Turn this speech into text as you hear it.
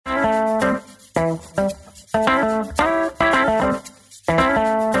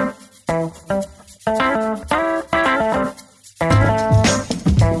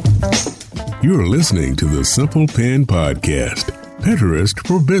You're listening to the Simple Pin Podcast, Pinterest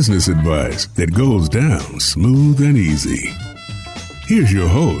for business advice that goes down smooth and easy. Here's your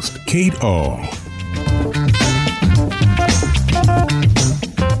host, Kate Ahl.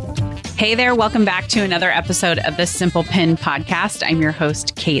 Hey there, welcome back to another episode of the Simple Pin Podcast. I'm your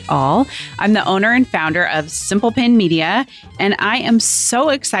host, Kate Ahl. I'm the owner and founder of Simple Pin Media, and I am so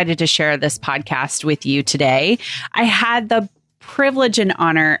excited to share this podcast with you today. I had the privilege and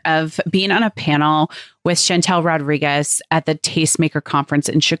honor of being on a panel with Chantel Rodriguez at the Tastemaker Conference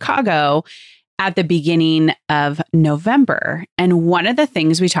in Chicago at the beginning of November. And one of the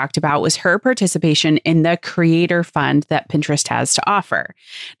things we talked about was her participation in the Creator Fund that Pinterest has to offer.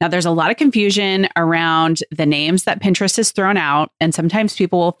 Now, there's a lot of confusion around the names that Pinterest has thrown out. And sometimes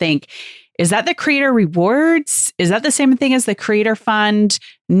people will think, is that the Creator Rewards? Is that the same thing as the Creator Fund?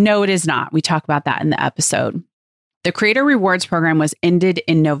 No, it is not. We talk about that in the episode. The Creator Rewards program was ended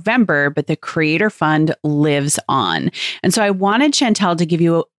in November, but the Creator Fund lives on. And so I wanted Chantel to give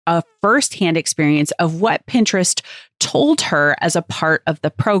you a firsthand experience of what Pinterest told her as a part of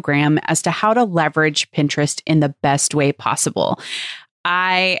the program as to how to leverage Pinterest in the best way possible.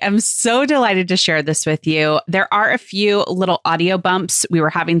 I am so delighted to share this with you. There are a few little audio bumps. We were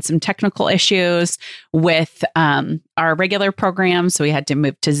having some technical issues with our regular program, so we had to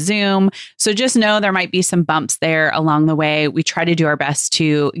move to Zoom. So just know there might be some bumps there along the way. We try to do our best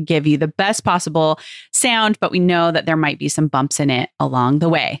to give you the best possible sound, but we know that there might be some bumps in it along the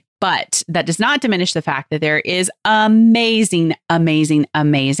way. But that does not diminish the fact that there is amazing, amazing,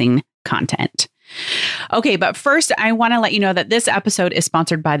 amazing content. Okay, but first, I want to let you know that this episode is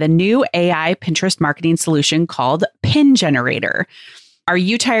sponsored by the new AI Pinterest marketing solution called Pin Generator. Are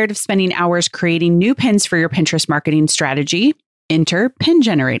you tired of spending hours creating new pins for your Pinterest marketing strategy? Enter Pin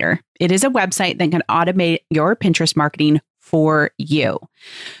Generator. It is a website that can automate your Pinterest marketing for you.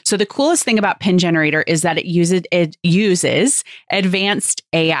 So the coolest thing about Pin Generator is that it uses advanced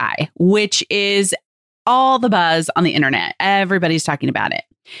AI, which is all the buzz on the internet. Everybody's talking about it.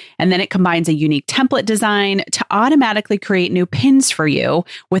 And then it combines a unique template design to automatically create new pins for you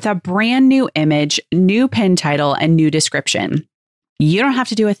with a brand new image, new pin title, and new description. You don't have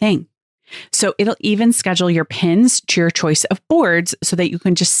to do a thing. So it'll even schedule your pins to your choice of boards so that you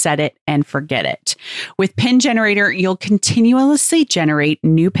can just set it and forget it. With Pin Generator, you'll continuously generate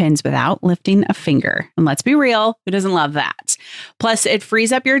new pins without lifting a finger. And let's be real, who doesn't love that? Plus, it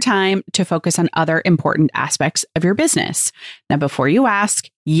frees up your time to focus on other important aspects of your business. Now, before you ask,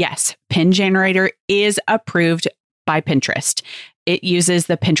 yes, Pin Generator is approved by Pinterest. It uses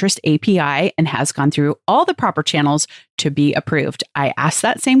the Pinterest API and has gone through all the proper channels to be approved. I asked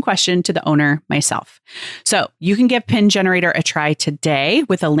that same question to the owner myself. So you can give Pin Generator a try today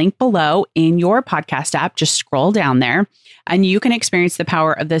with a link below in your podcast app. Just scroll down there and you can experience the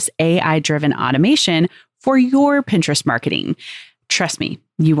power of this AI-driven automation for your Pinterest marketing. Trust me,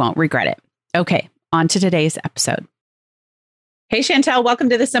 you won't regret it. Okay, on to today's episode. Hey, Chantel, welcome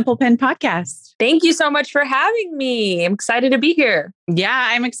to the Simple Pin Podcast. Thank you so much for having me. I'm excited to be here. Yeah,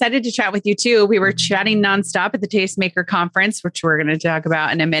 I'm excited to chat with you too. We were chatting nonstop at the Tastemaker Conference, which we're going to talk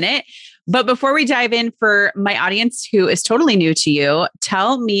about in a minute. But before we dive in, for my audience who is totally new to you,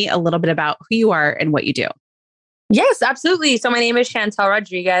 tell me a little bit about who you are and what you do. Yes, absolutely. So my name is Chantel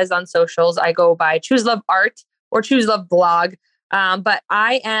Rodriguez on socials. I go by Choose Love Art or Choose Love Blog. But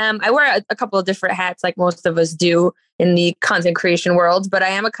I wear a couple of different hats like most of us do in the content creation world, but I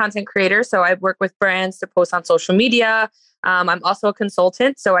am a content creator. So I work with brands to post on social media. I'm also a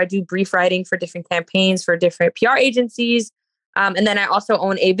consultant. So I do brief writing for different campaigns for different PR agencies. And then I also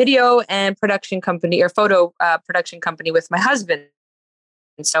own a video and production company or photo production company with my husband.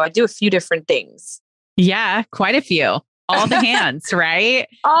 And so I do a few different things. Yeah, quite a few. All the hands, right?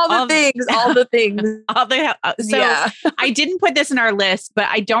 all the things. So yeah. I didn't put this in our list, but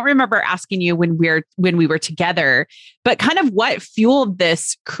I don't remember asking you when we were together, but kind of what fueled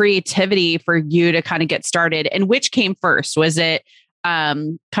this creativity for you to kind of get started, and which came first? Was it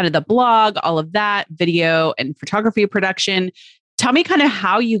kind of the blog, all of that, video and photography production? Tell me kind of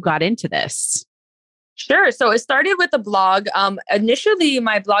how you got into this. Sure. So it started with a blog. Initially,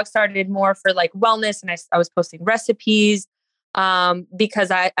 my blog started more for like wellness, and I was posting recipes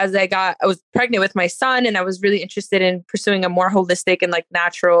because I was pregnant with my son, and I was really interested in pursuing a more holistic and like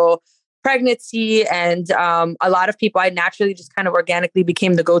natural pregnancy. And a lot of people, I naturally just kind of organically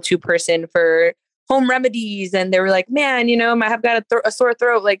became the go-to person for home remedies. And they were like, man, you know, I have got a sore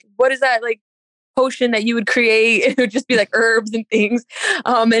throat. Like, what is that? Like, potion that you would create. It would just be like herbs and things.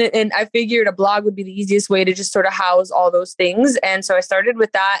 And I figured a blog would be the easiest way to just sort of house all those things. And so I started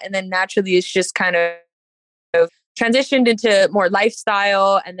with that. And then naturally it's just kind of transitioned into more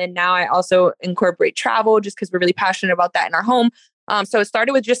lifestyle. And then now I also incorporate travel just because we're really passionate about that in our home. So it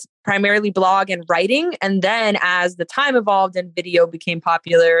started with just primarily blog and writing. And then as the time evolved and video became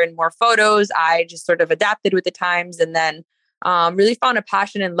popular and more photos, I just sort of adapted with the times and then really found a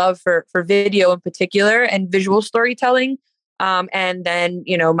passion and love for video in particular and visual storytelling. And then,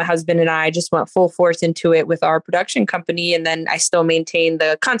 my husband and I just went full force into it with our production company. And then I still maintain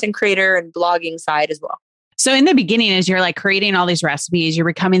the content creator and blogging side as well. So in the beginning, as you're like creating all these recipes, you're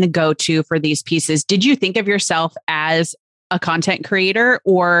becoming the go-to for these pieces. Did you think of yourself as a content creator,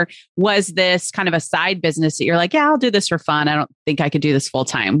 or was this kind of a side business that you're like, yeah, I'll do this for fun. I don't think I could do this full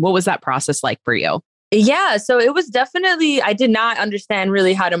time. What was that process like for you? Yeah, so it was definitely, I did not understand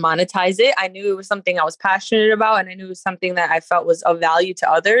really how to monetize it. I knew it was something I was passionate about and I knew it was something that I felt was of value to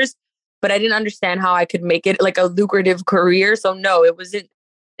others, but I didn't understand how I could make it like a lucrative career. So no, it was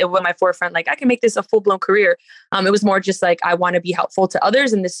my forefront, like I can make this a full blown career. It was more just like, I want to be helpful to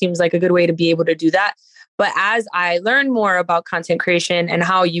others. And this seems like a good way to be able to do that. But as I learned more about content creation and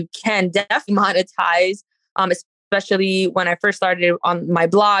how you can definitely monetize, especially when I first started on my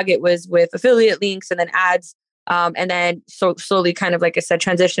blog, it was with affiliate links and then ads. And then so slowly kind of, like I said,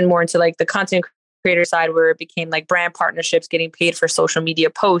 transitioned more into like the content creator side where it became like brand partnerships, getting paid for social media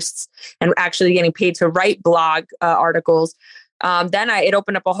posts and actually getting paid to write blog articles. Then it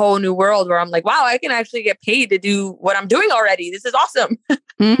opened up a whole new world where I'm like, wow, I can actually get paid to do what I'm doing already. This is awesome.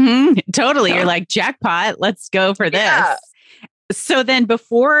 Totally. You're like, jackpot, let's go for this. Yeah. So then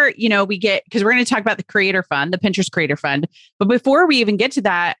before, we get, because we're going to talk about the Creator Fund, the Pinterest Creator Fund. But before we even get to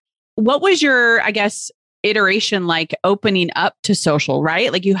that, what was your, I guess, iteration like opening up to social,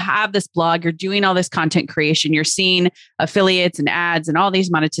 right? Like you have this blog, you're doing all this content creation, you're seeing affiliates and ads and all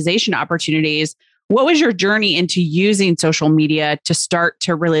these monetization opportunities. What was your journey into using social media to start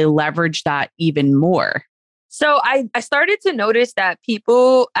to really leverage that even more? So I started to notice that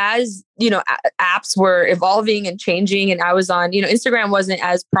people, as apps were evolving and changing, and I was on, Instagram wasn't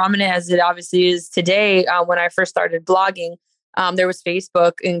as prominent as it obviously is today. When I first started blogging, there was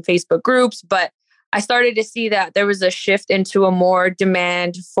Facebook and Facebook groups, but I started to see that there was a shift into a more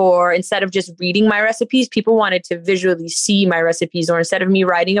demand for, instead of just reading my recipes, people wanted to visually see my recipes, or instead of me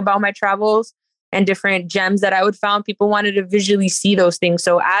writing about my travels and different gems that I would found, people wanted to visually see those things.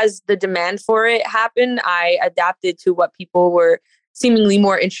 So as the demand for it happened, I adapted to what people were seemingly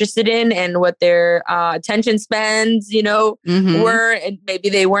more interested in and what their attention spans, were. And maybe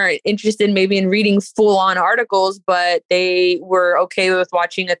they weren't interested maybe in reading full on articles, but they were okay with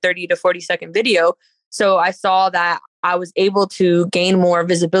watching a 30 to 40 second video. So I saw that I was able to gain more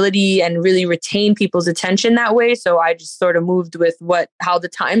visibility and really retain people's attention that way. So I just sort of moved with how the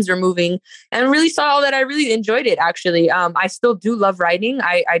times are moving and really saw that I really enjoyed it, actually. I still do love writing.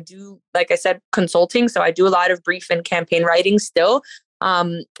 I do, like I said, consulting. So I do a lot of brief and campaign writing still.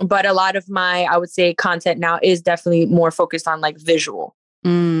 But a lot of my, I would say, content now is definitely more focused on like visual.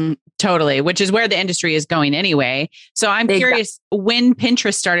 Totally. Which is where the industry is going anyway. So I'm curious when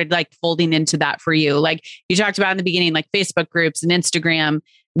Pinterest started like folding into that for you. Like you talked about in the beginning, like Facebook groups and Instagram.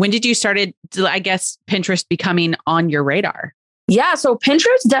 When did you started to, I guess, Pinterest becoming on your radar? Yeah. So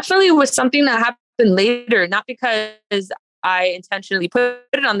Pinterest definitely was something that happened later, not because I intentionally put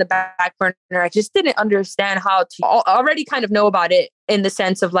it on the back burner. I just didn't understand how to already kind of know about it in the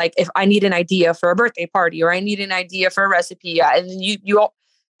sense of like, if I need an idea for a birthday party or I need an idea for a recipe, and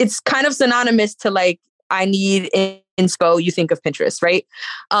it's kind of synonymous to like, I need inspo, you think of Pinterest, right?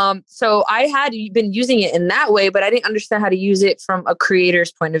 So I had been using it in that way, but I didn't understand how to use it from a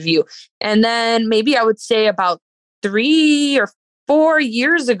creator's point of view. And then maybe I would say about 3 or 4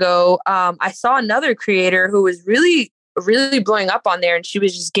 years ago, I saw another creator who was really blowing up on there, and she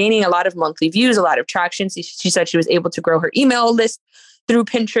was just gaining a lot of monthly views, a lot of traction. She said she was able to grow her email list through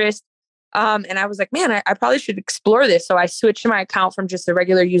Pinterest. And I was like, man, I probably should explore this. So I switched my account from just a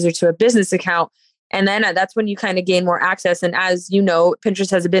regular user to a business account. And then that's when you kind of gain more access. And as you know, Pinterest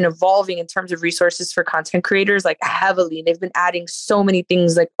has been evolving in terms of resources for content creators, like heavily. They've been adding so many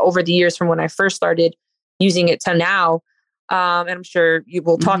things like over the years from when I first started using it to now. And I'm sure you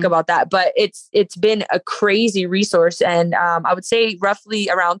will talk about that, but it's been a crazy resource. And I would say roughly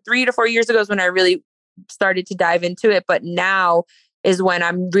around 3 to 4 years ago is when I really started to dive into it. But now is when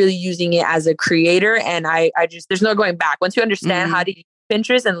I'm really using it as a creator. And I just, there's no going back. Once you understand how to use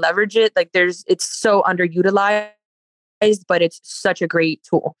Pinterest and leverage it, like it's so underutilized, but it's such a great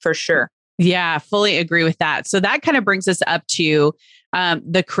tool for sure. Yeah, fully agree with that. So that kind of brings us up to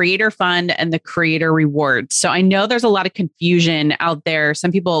the creator fund and the creator rewards. So I know there's a lot of confusion out there.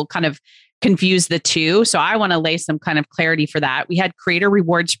 Some people kind of confuse the two. So I want to lay some kind of clarity for that. We had creator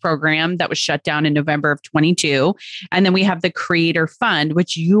rewards program that was shut down in November of 22. And then we have the creator fund,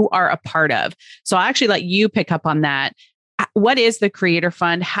 which you are a part of. So I'll actually let you pick up on that. What is the creator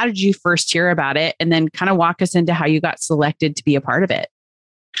fund? How did you first hear about it? And then kind of walk us into how you got selected to be a part of it.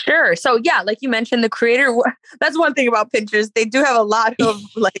 Sure. So yeah, like you mentioned, the creator, that's one thing about Pinterest. They do have a lot of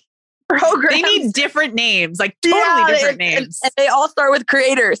like programs. They need different names, like totally different names. And they all start with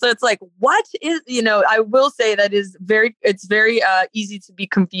creator. So it's like, what is, I will say that it's very easy to be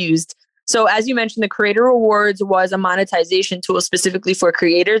confused. So as you mentioned, the Creator Rewards was a monetization tool specifically for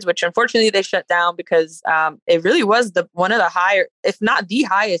creators, which unfortunately they shut down because it really was one of the higher, if not the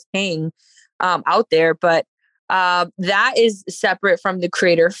highest paying out there. But that is separate from the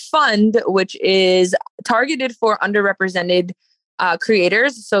Creator Fund, which is targeted for underrepresented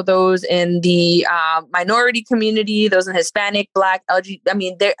creators. So those in the minority community, those in Hispanic, Black,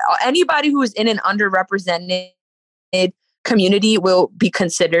 LGBT, anybody who is in an underrepresented community will be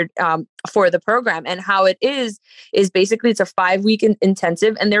considered for the program. And how it is basically it's a 5-week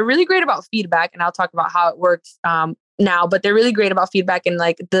intensive, and they're really great about feedback. And I'll talk about how it works now, but they're really great about feedback, and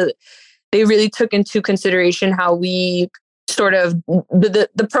they really took into consideration how we sort of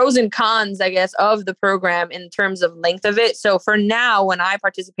the pros and cons, I guess, of the program in terms of length of it. So for now, when I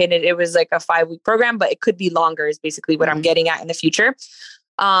participated, it was like a 5-week program, but it could be longer is basically what I'm getting at in the future.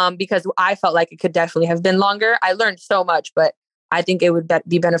 Because I felt like it could definitely have been longer. I learned so much, but I think it would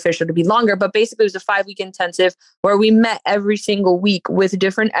be beneficial to be longer. But basically, it was a 5-week intensive where we met every single week with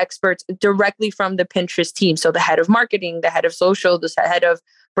different experts directly from the Pinterest team. So the head of marketing, the head of social, the head of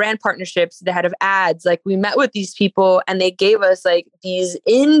brand partnerships, the head of ads. Like we met with these people and they gave us like these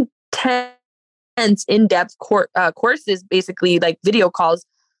intense, in-depth courses, basically like video calls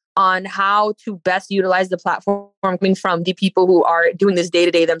on how to best utilize the platform coming from the people who are doing this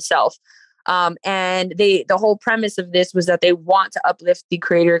day-to-day themselves. And the whole premise of this was that they want to uplift the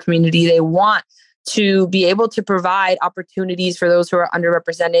creator community. They want to be able to provide opportunities for those who are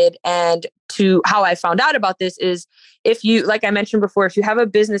underrepresented. And to how I found out about this is if you, like I mentioned before, if you have a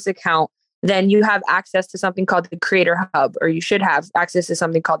business account, then you have access to something called the Creator Hub, or you should have access to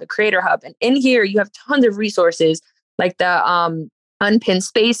something called the Creator Hub. And in here, you have tons of resources like the Unpinned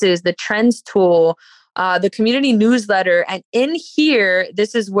Spaces, the Trends tool, the community newsletter. And in here,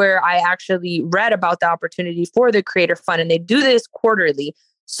 this is where I actually read about the opportunity for the Creator Fund. And they do this quarterly.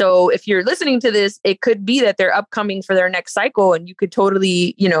 So if you're listening to this, it could be that they're upcoming for their next cycle and you could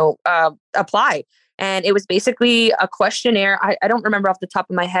totally, apply. And it was basically a questionnaire. I don't remember off the top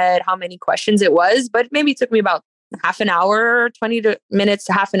of my head how many questions it was, but maybe it took me about half an hour, 20 minutes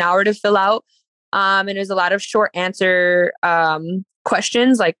to half an hour to fill out. And there's a lot of short answer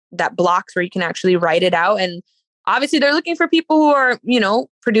questions like that blocks where you can actually write it out. And obviously they're looking for people who are,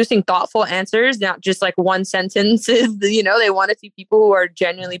 producing thoughtful answers, not just like one sentences. They want to see people who are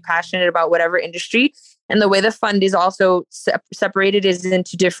genuinely passionate about whatever industry. And the way the fund is also separated is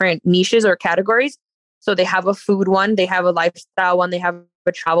into different niches or categories. So they have a food one, they have a lifestyle one, they have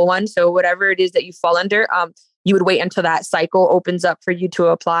a travel one. So whatever it is that you fall under, you would wait until that cycle opens up for you to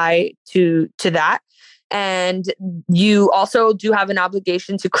apply to that. And you also do have an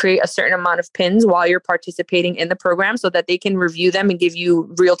obligation to create a certain amount of pins while you're participating in the program so that they can review them and give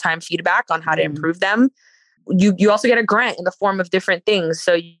you real-time feedback on how to improve them. You also get a grant in the form of different things.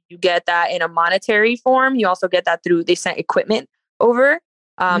 So you get that in a monetary form. You also get that through, they sent equipment over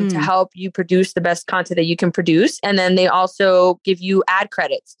to help you produce the best content that you can produce. And then they also give you ad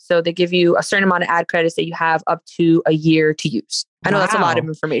credits. So they give you a certain amount of ad credits that you have up to a year to use. I know that's a lot of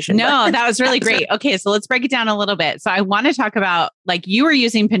information. No, that was really great. Okay, so let's break it down a little bit. So I want to talk about, like, you were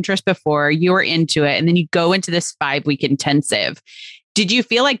using Pinterest before, you were into it, and then you go into this 5-week intensive. Did you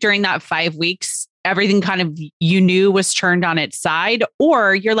feel like during that 5 weeks, everything kind of you knew was turned on its side?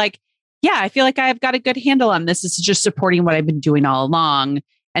 Or you're like, yeah, I feel like I've got a good handle on this. This is just supporting what I've been doing all along,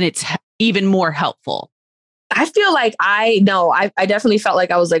 and it's even more helpful. I feel like I definitely felt like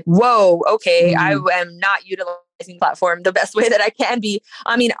I was like, whoa, okay, I am not utilizing the platform the best way that I can be.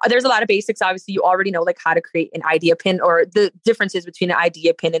 I mean, there's a lot of basics. Obviously, you already know like how to create an idea pin or the differences between an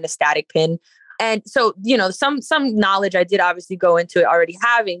idea pin and a static pin. And so, some knowledge I did obviously go into it already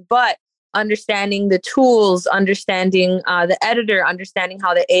having, but understanding the tools, understanding the editor, understanding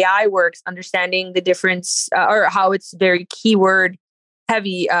how the AI works, understanding the difference or how it's very keyword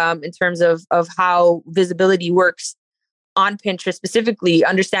heavy in terms of how visibility works on Pinterest specifically,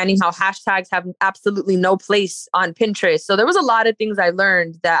 understanding how hashtags have absolutely no place on Pinterest. So there was a lot of things I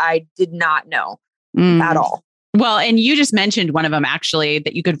learned that I did not know at all. Well, and you just mentioned one of them actually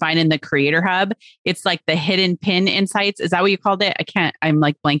that you could find in the Creator Hub. It's like the hidden pin insights. Is that what you called it? I'm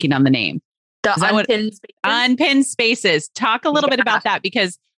like blanking on the name. The unpinned spaces? Unpinned spaces. Talk a little bit about that,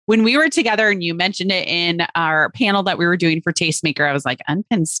 because when we were together and you mentioned it in our panel that we were doing for Tastemaker, I was like,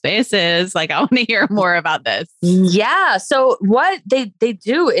 unpinned spaces. Like, I want to hear more about this. Yeah. So what they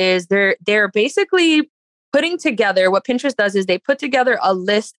do is they're basically putting together, what Pinterest does is they put together a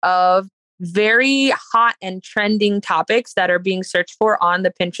list of very hot and trending topics that are being searched for on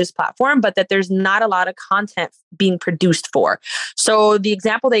the Pinterest platform, but that there's not a lot of content being produced for. So the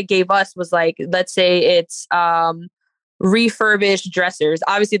example they gave us was like, let's say it's refurbished dressers.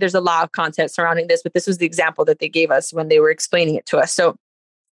 Obviously, there's a lot of content surrounding this, but this was the example that they gave us when they were explaining it to us. So,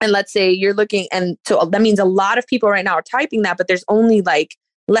 and let's say you're looking, and so that means a lot of people right now are typing that, but there's only like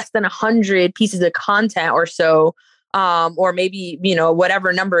less than 100 pieces of content or so. Or maybe,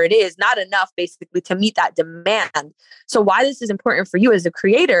 whatever number it is, not enough basically to meet that demand. So why this is important for you as a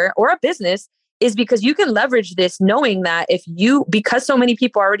creator or a business is because you can leverage this knowing that because so many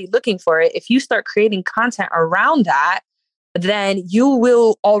people are already looking for it, if you start creating content around that, then you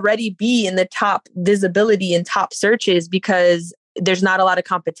will already be in the top visibility and top searches because there's not a lot of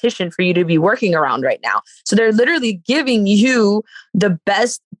competition for you to be working around right now. So they're literally giving you the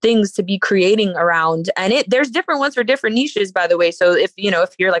best things to be creating around. And there's different ones for different niches, by the way. So if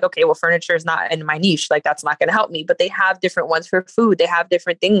you're like, okay, well, furniture is not in my niche, like that's not going to help me, but they have different ones for food. They have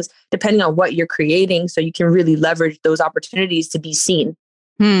different things depending on what you're creating. So you can really leverage those opportunities to be seen.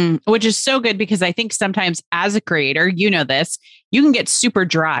 Which is so good, because I think sometimes as a creator, you can get super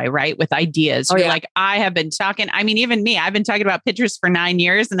dry, right? With ideas. You're like, I have been talking. I mean, even me, I've been talking about Pinterest for 9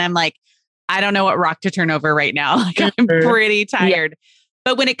 years and I'm like, I don't know what rock to turn over right now. Like I'm pretty tired. Yeah.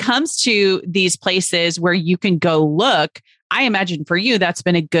 But when it comes to these places where you can go look, I imagine for you, that's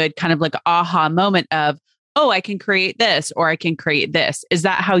been a good kind of like aha moment of, oh, I can create this or I can create this. Is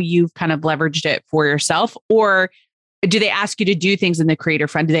that how you've kind of leveraged it for yourself? Or do they ask you to do things in the creator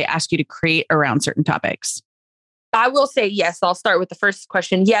front? Do they ask you to create around certain topics? I will say yes. I'll start with the first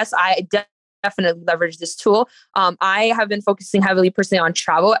question. Yes, I definitely leverage this tool. I have been focusing heavily personally on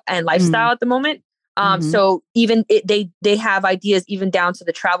travel and lifestyle at the moment. So even they have ideas even down to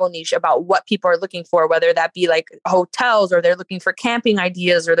the travel niche about what people are looking for, whether that be like hotels or they're looking for camping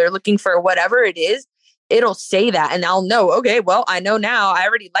ideas or they're looking for whatever it is. It'll say that and I'll know, okay, well, I know now I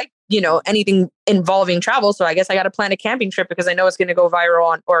already like, anything involving travel. So I guess I got to plan a camping trip because I know it's going to go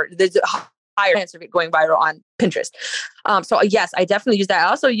viral or there's a higher chance of it going viral on Pinterest. So yes, I definitely use that. I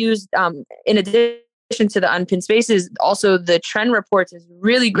also used, in addition to the unpinned spaces, also the trend reports is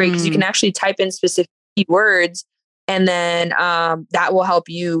really great because you can actually type in specific keywords and then that will help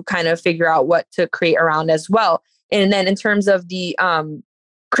you kind of figure out what to create around as well. And then in terms of the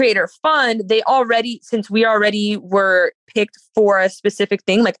Creator Fund, since we already were picked for a specific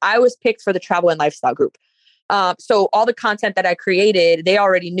thing, like I was picked for the travel and lifestyle group. So all the content that I created, they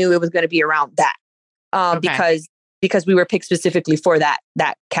already knew it was going to be around that because we were picked specifically for that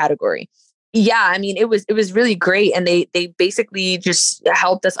category. Yeah, I mean, it was really great. And they basically just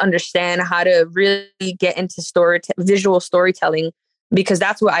helped us understand how to really get into visual storytelling, because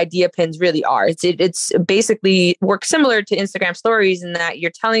that's what idea pins really are. It's basically works similar to Instagram stories in that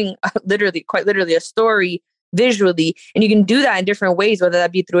you're telling quite literally a story visually. And you can do that in different ways, whether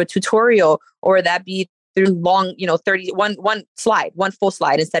that be through a tutorial or that be through long, one slide, one full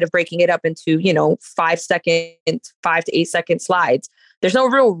slide, instead of breaking it up into, 5 to 8 second slides. There's no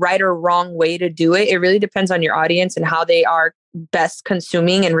real right or wrong way to do it. It really depends on your audience and how they are best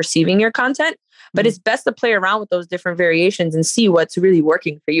consuming and receiving your content. But it's best to play around with those different variations and see what's really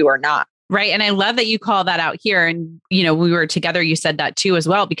working for you or not. Right. And I love that you call that out here. And, we were together, you said that too, as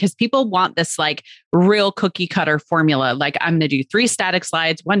well, because people want this like real cookie cutter formula. Like I'm going to do 3 static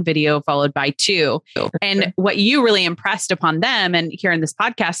slides, 1 video followed by 2. And what you really impressed upon them and here in this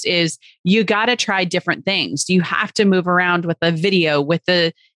podcast is you got to try different things. You have to move around with a video, with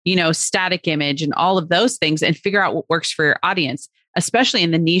the, static image and all of those things and figure out what works for your audience, especially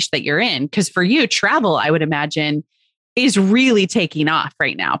in the niche that you're in. Because for you, travel, I would imagine, is really taking off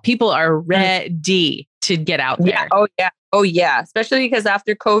right now. People are ready to get out there. Oh yeah. Especially because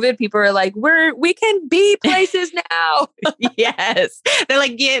after COVID, people are like, we can be places now. Yes. They're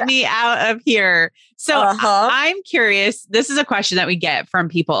like, get me out of here. So I'm curious. This is a question that we get from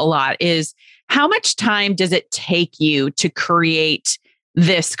people a lot is how much time does it take you to create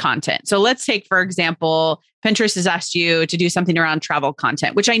this content? So let's take, for example, Pinterest has asked you to do something around travel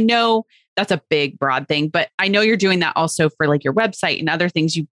content, which I know that's a big, broad thing. But I know you're doing that also for like your website and other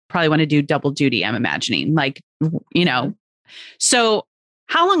things you probably want to do double duty, I'm imagining. Like, so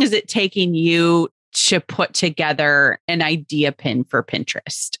how long is it taking you to put together an idea pin for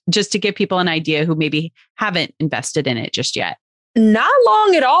Pinterest? Just to give people an idea who maybe haven't invested in it just yet. Not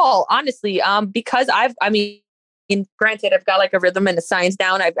long at all, honestly. Because granted, I've got like a rhythm and a science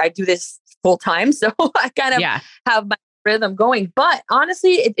down. I do this full time. So I kind of have my rhythm going, but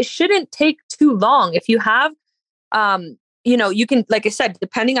honestly, it shouldn't take too long. If you have, you can, like I said,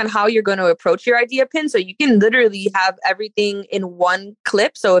 depending on how you're going to approach your idea pin. So you can literally have everything in one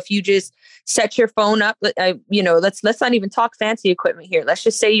clip. So if you just set your phone up, let's not even talk fancy equipment here. Let's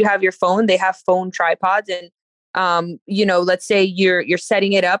just say you have your phone, they have phone tripods, and let's say you're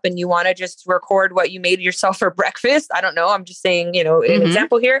setting it up and you want to just record what you made yourself for breakfast. I don't know. I'm just saying, an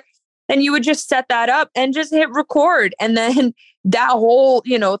example here. And you would just set that up and just hit record. And then that whole,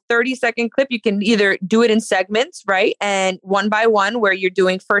 30-second clip, you can either do it in segments, right? And one by one, where you're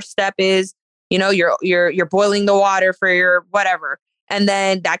doing first step is, you're boiling the water for your whatever. And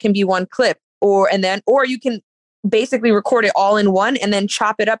then that can be one clip or you can basically record it all in one and then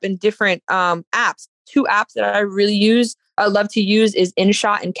chop it up in different apps. Two apps that I love to use is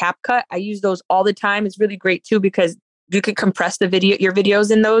InShot and CapCut. I use those all the time. It's really great too, because you could compress your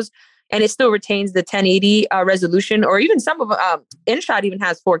videos in those and it still retains the 1080 resolution, or even some of InShot even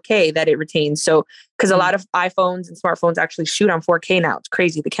has 4K that it retains. So, because a lot of iPhones and smartphones actually shoot on 4K now. It's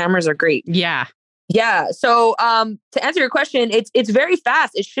crazy. The cameras are great. Yeah. Yeah. So, to answer your question, it's very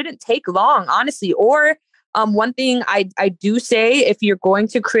fast. It shouldn't take long, honestly. Or one thing I do say, if you're going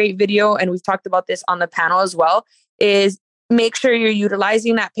to create video, and we've talked about this on the panel as well, is make sure you're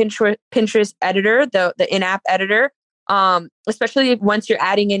utilizing that Pinterest editor, the in-app editor, especially once you're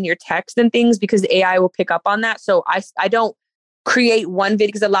adding in your text and things, because the AI will pick up on that. So I don't create one video,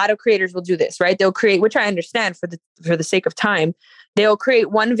 because a lot of creators will do this, right? They'll create, which I understand for the sake of time, they'll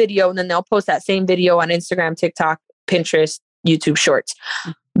create one video and then they'll post that same video on Instagram, TikTok, Pinterest, YouTube Shorts.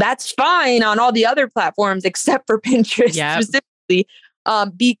 That's fine on all the other platforms except for Pinterest specifically,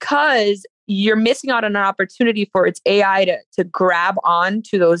 because you're missing out on an opportunity for its AI to grab on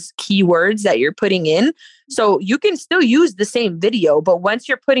to those keywords that you're putting in. So you can still use the same video, but once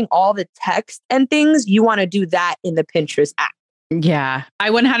you're putting all the text and things, you want to do that in the Pinterest app. Yeah, I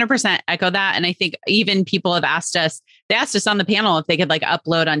 100% echo that. And I think even people have asked us on the panel if they could like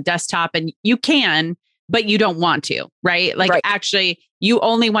upload on desktop, and you can, but you don't want to, right? Actually, you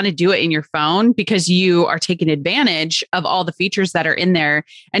only want to do it in your phone because you are taking advantage of all the features that are in there.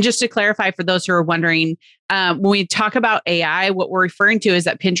 And just to clarify for those who are wondering, when we talk about AI, what we're referring to is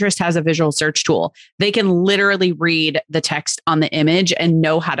that Pinterest has a visual search tool. They can literally read the text on the image and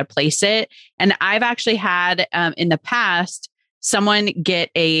know how to place it. And I've actually had in the past, someone get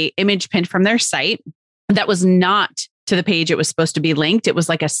a image pinned from their site that was not to the page it was supposed to be linked. It was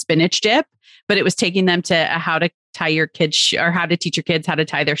like a spinach dip, but it was taking them to how to tie your kids or how to teach your kids how to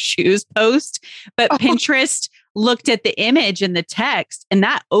tie their shoes post. But Pinterest looked at the image and the text, and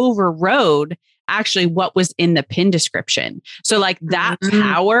that overrode actually what was in the pin description. So like that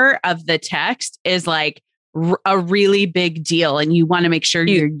power of the text is like a really big deal. And you want to make sure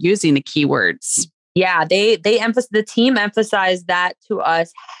you're using the keywords. Yeah, the team emphasized that to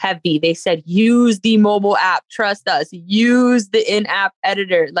us heavy. They said, use the mobile app, trust us, use the in-app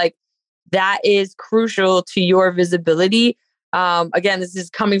editor. Like that is crucial to your visibility. Again, this is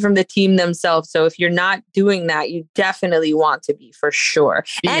coming from the team themselves. So if you're not doing that, you definitely want to be, for sure.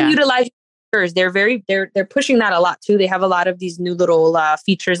 And utilize features. They're pushing that a lot too. They have a lot of these new little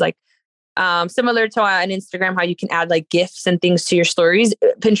features, like similar to on Instagram, how you can add like GIFs and things to your stories.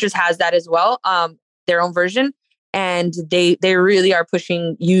 Pinterest has that as well, their own version, and they really are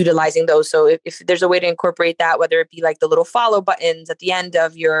pushing utilizing those. So if there's a way to incorporate that, whether it be like the little follow buttons at the end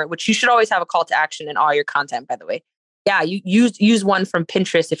of which you should always have a call to action in all your content, by the way. Yeah, you use one from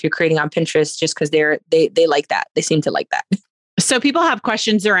Pinterest if you're creating on Pinterest, just because they like that. They seem to like that. So people have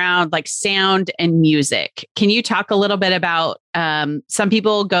questions around like sound and music. Can you talk a little bit about, some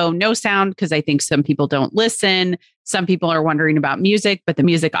people go no sound because I think some people don't listen. Some people are wondering about music, but the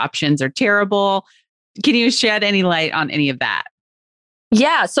music options are terrible. Can you shed any light on any of that?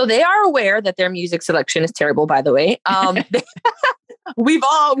 Yeah, so they are aware that their music selection is terrible, by the way. We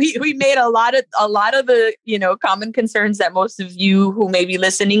made a lot of the, common concerns that most of you who may be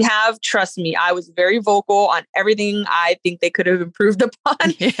listening have. Trust me, I was very vocal on everything I think they could have improved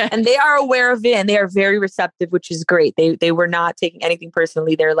upon, and they are aware of it, and they are very receptive, which is great. They were not taking anything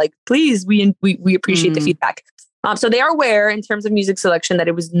personally. They're like, please, we appreciate the feedback. So they are aware in terms of music selection that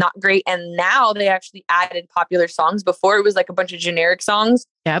it was not great. And now they actually added popular songs. Before it was like a bunch of generic songs,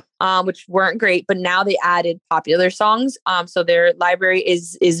 which weren't great. But now they added popular songs. So their library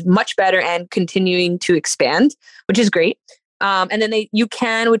is much better and continuing to expand, which is great. And then you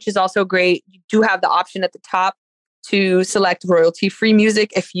can, which is also great. You do have the option at the top to select royalty-free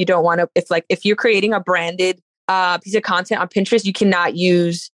music if you don't want to. If you're creating a branded piece of content on Pinterest, you cannot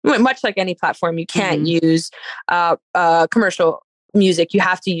use, much like any platform, you can't use commercial music. You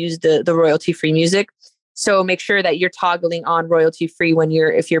have to use the royalty-free music. So make sure that you're toggling on royalty-free when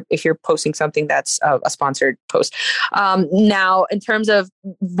if you're posting something that's a sponsored post. Now, in terms of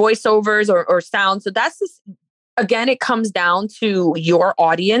voiceovers or sound, so that's just, again, it comes down to your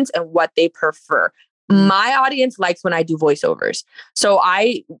audience and what they prefer. My audience likes when I do voiceovers, so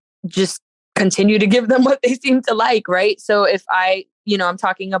I just continue to give them what they seem to like, right? So if I'm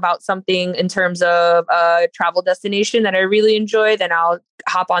talking about something in terms of a travel destination that I really enjoy, then I'll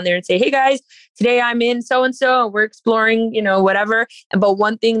hop on there and say, hey guys, today I'm in so-and-so and we're exploring, whatever. But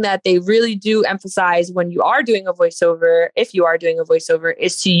one thing that they really do emphasize when you are doing a voiceover, if you are doing a voiceover,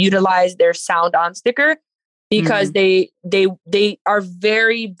 is to utilize their sound on sticker, because they are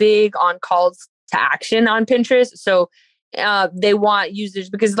very big on calls to action on Pinterest. So they want users,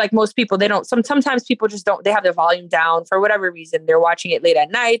 because like most people, sometimes people just don't, they have their volume down for whatever reason. They're watching it late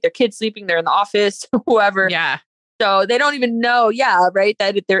at night, their kids sleeping, they're in the office, whoever. Yeah. So they don't even know, right,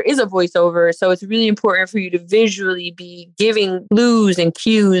 that there is a voiceover. So it's really important for you to visually be giving clues and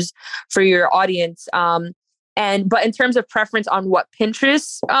cues for your audience. But in terms of preference on what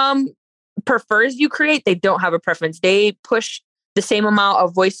Pinterest prefers you create, they don't have a preference. They push the same amount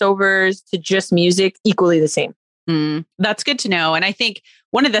of voiceovers to just music equally the same. That's good to know. And I think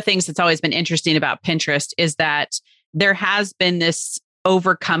one of the things that's always been interesting about Pinterest is that there has been this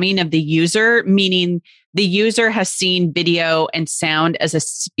overcoming of the user, meaning the user has seen video and sound as a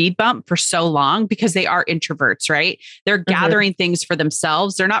speed bump for so long because they are introverts, right? They're gathering things for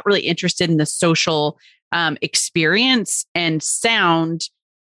themselves. They're not really interested in the social experience, and sound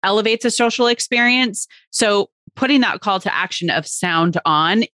elevates a social experience. So putting that call to action of sound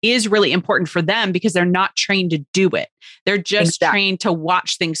on is really important for them because they're not trained to do it. They're just trained to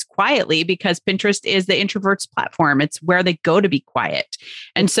watch things quietly because Pinterest is the introverts platform. It's where they go to be quiet.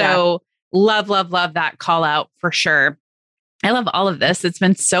 And so love that call out for sure. I love all of this. It's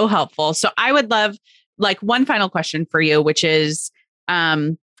been so helpful. So I would love one final question for you, which is,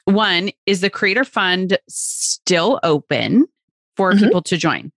 one, is the Creator Fund still open for people to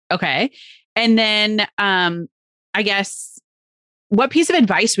join? Okay. And then, I guess, what piece of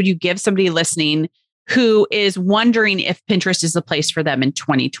advice would you give somebody listening who is wondering if Pinterest is the place for them in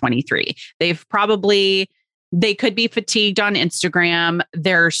 2023? They could be fatigued on Instagram.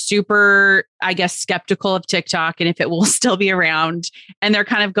 They're super, I guess, skeptical of TikTok and if it will still be around. And they're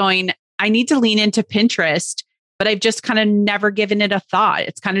kind of going, I need to lean into Pinterest, but I've just kind of never given it a thought.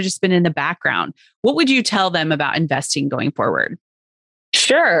 It's kind of just been in the background. What would you tell them about investing going forward?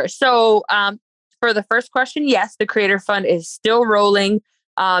 Sure. So, for the first question, yes, the Creator Fund is still rolling.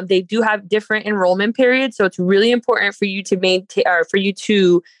 They do have different enrollment periods, so it's really important for you to maintain, or for you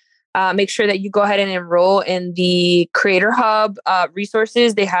to make sure that you go ahead and enroll in the Creator Hub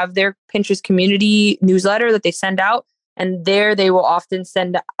resources. They have their Pinterest community newsletter that they send out, and there they will often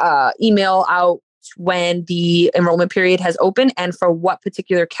send email out when the enrollment period has opened and for what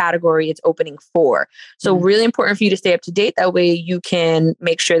particular category it's opening for. So really important for you to stay up to date. That way you can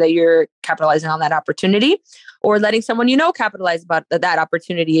make sure that you're capitalizing on that opportunity, or letting someone capitalize about that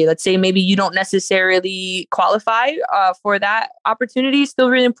opportunity. Let's say maybe you don't necessarily qualify for that opportunity.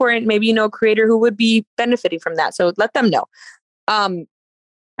 Still really important. Maybe you know a creator who would be benefiting from that. So let them know. And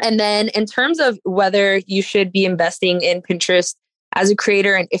then in terms of whether you should be investing in Pinterest as a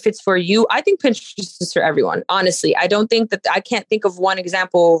creator and if it's for you, I think Pinterest is for everyone. Honestly, I can't think of one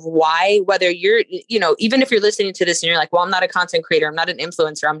example of why, whether you're, even if you're listening to this and you're like, well, I'm not a content creator, I'm not an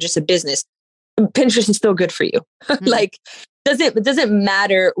influencer, I'm just a business. Pinterest is still good for you. It doesn't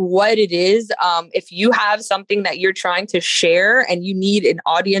matter what it is. If you have something that you're trying to share and you need an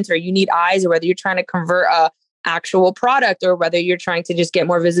audience or you need eyes, or whether you're trying to convert a actual product, or whether you're trying to just get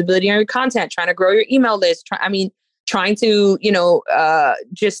more visibility on your content, trying to grow your email list, trying to,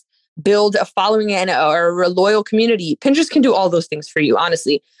 just build a following or a loyal community. Pinterest can do all those things for you,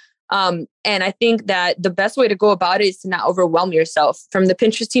 honestly. And I think that the best way to go about it is to not overwhelm yourself. From the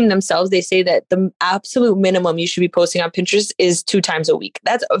Pinterest team themselves, they say that the absolute minimum you should be posting on Pinterest is 2 times a week.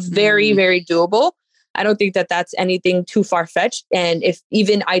 That's very, very doable. I don't think that that's anything too far-fetched. And if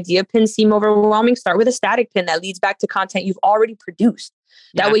even idea pins seem overwhelming, start with a static pin that leads back to content you've already produced.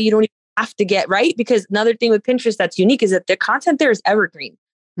 That way you don't even have to get right, because another thing with Pinterest that's unique is that the content there is evergreen.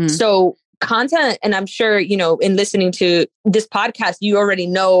 So content, and I'm sure, in listening to this podcast, you already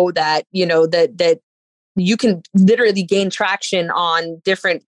know that, that you can literally gain traction on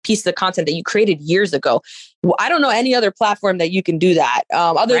different pieces of content that you created years ago. Well, I don't know any other platform that you can do that,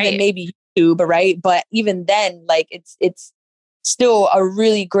 other than maybe YouTube, right? But even then, like it's still a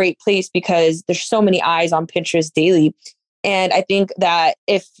really great place because there's so many eyes on Pinterest daily. And I think that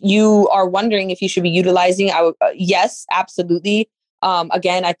if you are wondering if you should be utilizing, yes, absolutely.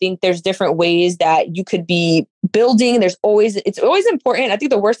 Again, I think there's different ways that you could be building. It's always important. I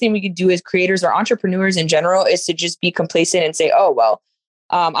think the worst thing we could do as creators or entrepreneurs in general is to just be complacent and say, oh, well,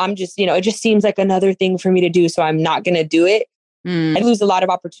 I'm just, it just seems like another thing for me to do, so I'm not going to do it. I lose a lot of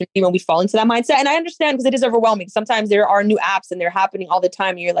opportunity when we fall into that mindset. And I understand, because it is overwhelming. Sometimes there are new apps and they're happening all the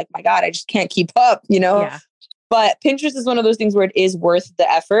time. And you're like, my God, I just can't keep up, Yeah. But Pinterest is one of those things where it is worth the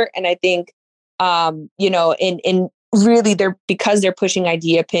effort. And I think, in really because they're pushing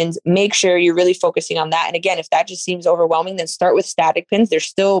idea pins, make sure you're really focusing on that. And again, if that just seems overwhelming, then start with static pins. They're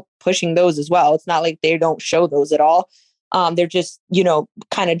still pushing those as well. It's not like they don't show those at all. They're just,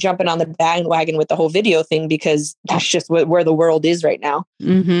 kind of jumping on the bandwagon with the whole video thing, because that's just where the world is right now.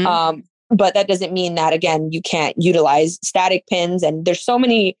 But that doesn't mean that, again, you can't utilize static pins. And there's so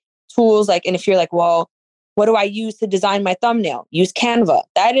many tools, and if you're like, well, what do I use to design my thumbnail? Use Canva.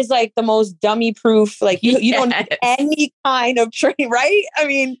 That is like the most dummy proof. Like you don't need any kind of training, right? I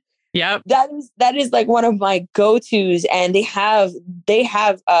mean, that is like one of my go-tos, and they have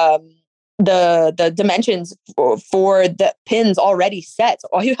the dimensions for the pins already set. So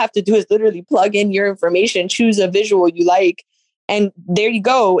all you have to do is literally plug in your information, choose a visual you like, and there you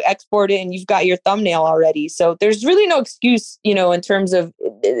go, export it, and you've got your thumbnail already. So there's really no excuse, in terms of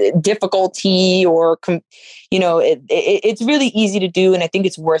difficulty or, it's really easy to do. And I think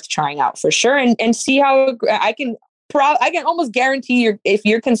it's worth trying out for sure, and see how I can almost guarantee if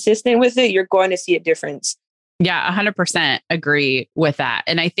you're consistent with it, you're going to see a difference. Yeah, 100% agree with that.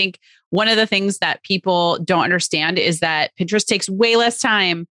 And I think one of the things that people don't understand is that Pinterest takes way less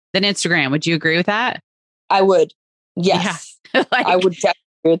time than Instagram. Would you agree with that? I would. Yes. Yeah. I would definitely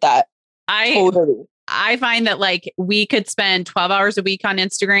agree with that. Totally. I find that we could spend 12 hours a week on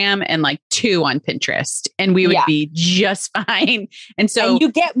Instagram and 2 on Pinterest, and we would be just fine. And so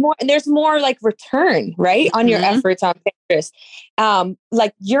you get more, and there's more return, right, on your efforts on Pinterest.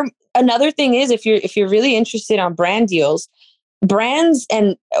 Another thing is, if you're really interested on brand deals, brands,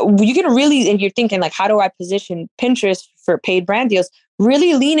 and you can really, and you're thinking how do I position Pinterest for paid brand deals?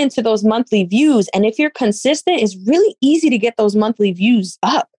 Really lean into those monthly views. And if you're consistent, it's really easy to get those monthly views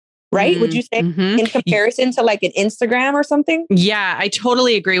up. Right? Would you say in comparison to an Instagram or something? Yeah, I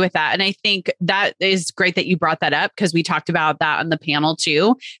totally agree with that. And I think that is great that you brought that up, because we talked about that on the panel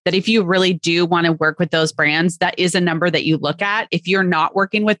too, that if you really do want to work with those brands, that is a number that you look at. If you're not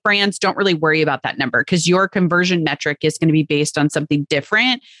working with brands, don't really worry about that number, because your conversion metric is going to be based on something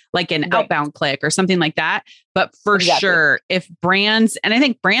different, like an outbound click or something like that. But for sure, if brands, and I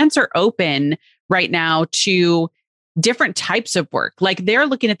think brands are open right now to different types of work. They're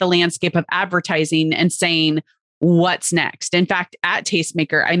looking at the landscape of advertising and saying, what's next? In fact, at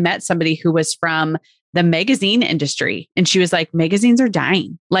Tastemaker, I met somebody who was from the magazine industry, and she was like, magazines are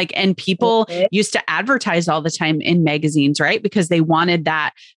dying. And people used to advertise all the time in magazines, right? Because they wanted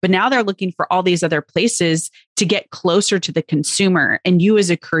that. But now they're looking for all these other places to get closer to the consumer. And you as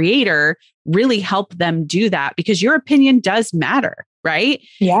a creator really help them do that, because your opinion does matter, right?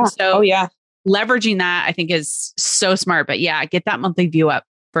 Yeah. So, leveraging that, I think, is so smart. But yeah, get that monthly view up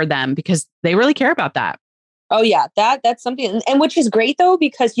for them, because they really care about that. Oh yeah, that's something, and which is great though,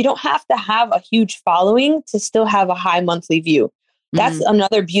 because you don't have to have a huge following to still have a high monthly view. That's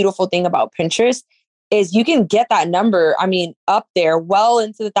another beautiful thing about Pinterest, is you can get that number, up there well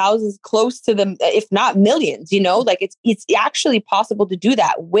into the thousands, close to them, if not millions, it's actually possible to do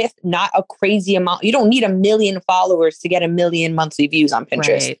that with not a crazy amount. You don't need 1 million followers to get 1 million monthly views on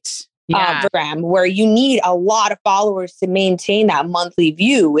Pinterest. Right. Program where you need a lot of followers to maintain that monthly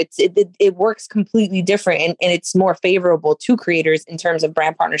view. It works completely different, and it's more favorable to creators in terms of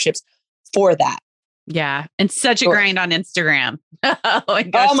brand partnerships for that. Yeah. And such a grind on Instagram. Oh my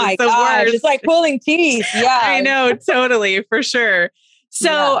gosh. Oh my gosh. It's like pulling teeth. Yeah. I know. Totally. For sure.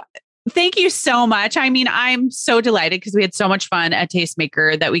 So thank you so much. I'm so delighted, because we had so much fun at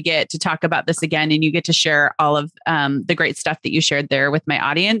Tastemaker that we get to talk about this again, and you get to share all of the great stuff that you shared there with my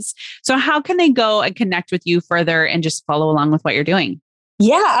audience. So how can they go and connect with you further and just follow along with what you're doing?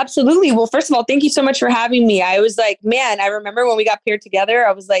 Yeah, absolutely. Well, first of all, thank you so much for having me. I was like, man, I remember when we got paired together,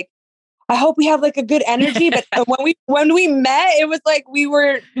 I was like, I hope we have like a good energy. But when we met, it was like we've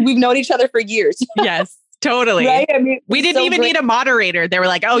known each other for years. Yes, totally. Right? I mean, we didn't even need a moderator. They were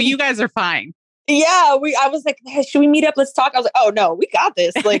like, oh, you guys are fine. Yeah. I was like, hey, should we meet up? Let's talk. I was like, oh no, we got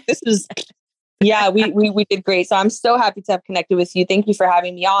this. Like, this is, yeah, we did great. So I'm so happy to have connected with you. Thank you for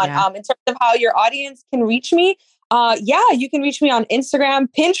having me on. Yeah. In terms of how your audience can reach me, you can reach me on Instagram,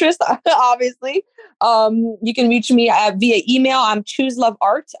 Pinterest, obviously. You can reach me via email. I'm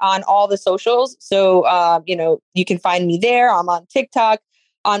ChooseLoveArt on all the socials. So, you can find me there. I'm on TikTok.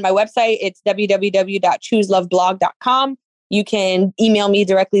 On my website, it's www.chooseloveblog.com. You can email me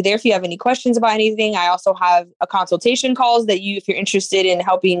directly there if you have any questions about anything. I also have a consultation calls that if you're interested in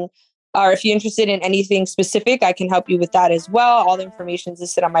helping, or if you're interested in anything specific, I can help you with that as well. All the information is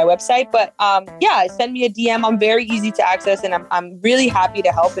listed on my website. But send me a DM. I'm very easy to access, and I'm really happy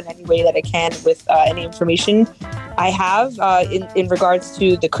to help in any way that I can with any information I have in regards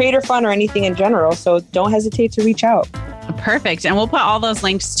to the Creator Fund or anything in general. So don't hesitate to reach out. Perfect. And we'll put all those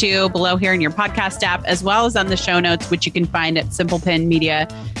links too below here in your podcast app, as well as on the show notes, which you can find at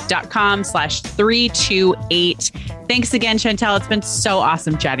simplepinmedia.com/328. Thanks again, Chantel. It's been so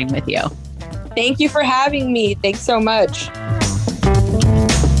awesome chatting with you. Thank you for having me. Thanks so much.